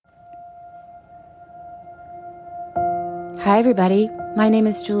Hi everybody, my name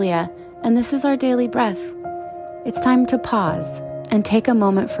is Julia, and this is our daily breath. It's time to pause and take a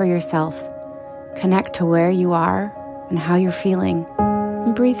moment for yourself. Connect to where you are and how you're feeling,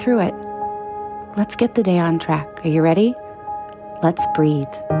 and breathe through it. Let's get the day on track. Are you ready? Let's breathe.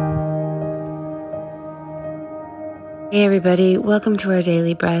 Hey everybody, welcome to our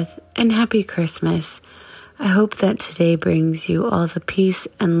daily breath and happy Christmas. I hope that today brings you all the peace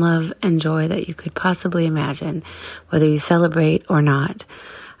and love and joy that you could possibly imagine, whether you celebrate or not.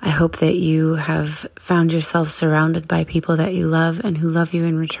 I hope that you have found yourself surrounded by people that you love and who love you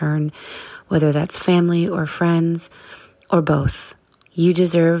in return, whether that's family or friends or both. You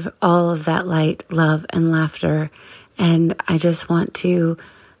deserve all of that light, love, and laughter, and I just want to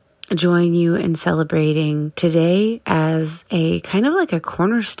join you in celebrating today as a kind of like a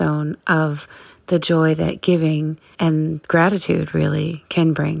cornerstone of the joy that giving and gratitude really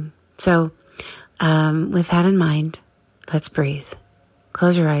can bring. So with that in mind, let's breathe.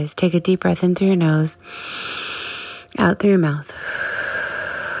 Close your eyes. Take a deep breath in through your nose, out through your mouth.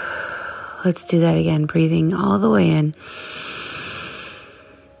 Let's do that again, breathing all the way in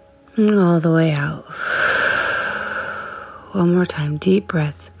and all the way out. One more time, deep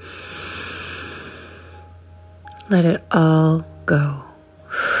breath. Let it all go.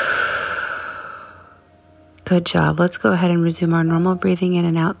 Good job. Let's go ahead and resume our normal breathing in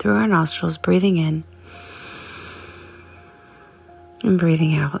and out through our nostrils. Breathing in and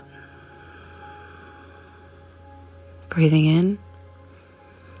breathing out. Breathing in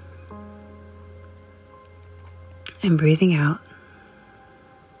and breathing out.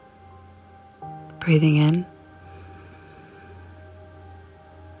 Breathing in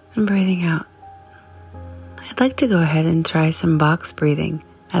and breathing out. I'd like to go ahead and try some box breathing.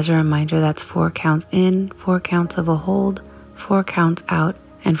 As a reminder, that's 4 counts in, 4 counts of a hold, 4 counts out,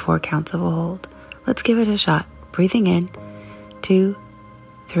 and 4 counts of a hold. Let's give it a shot. Breathing in, 2,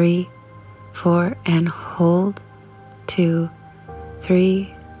 3, 4, and hold, 2,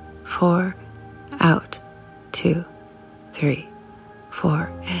 3, 4, out, 2, 3,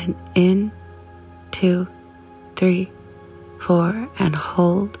 4, and in, 2, 3, 4, and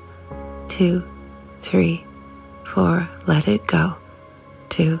hold, 2, 3, 4, let it go.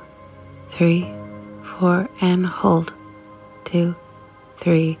 2, 3, 4, and hold. 2,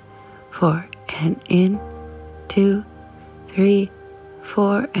 3, 4, and in. 2, 3,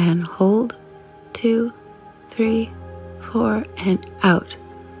 4, and hold. 2, 3, 4, and out.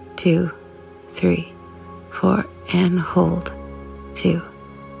 2, 3, 4, and hold. 2,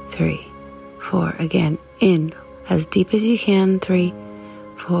 3, 4. Again, in as deep as you can. 3,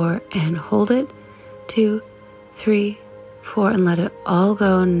 4, and hold it. 2, 3, 4, and let it all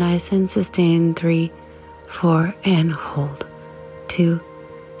go nice and sustained. 3, 4, and hold. 2,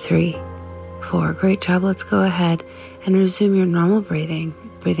 3, 4. Great job. Let's go ahead and resume your normal breathing.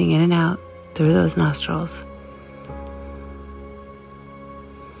 Breathing in and out through those nostrils.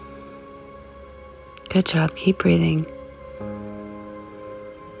 Good job. Keep breathing.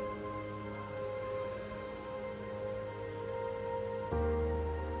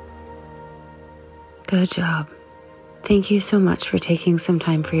 Good job. Thank you so much for taking some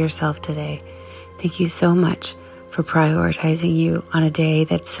time for yourself today. Thank you so much for prioritizing you on a day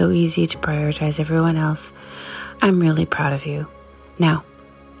that's so easy to prioritize everyone else. I'm really proud of you. Now,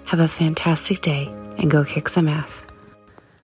 have a fantastic day and go kick some ass.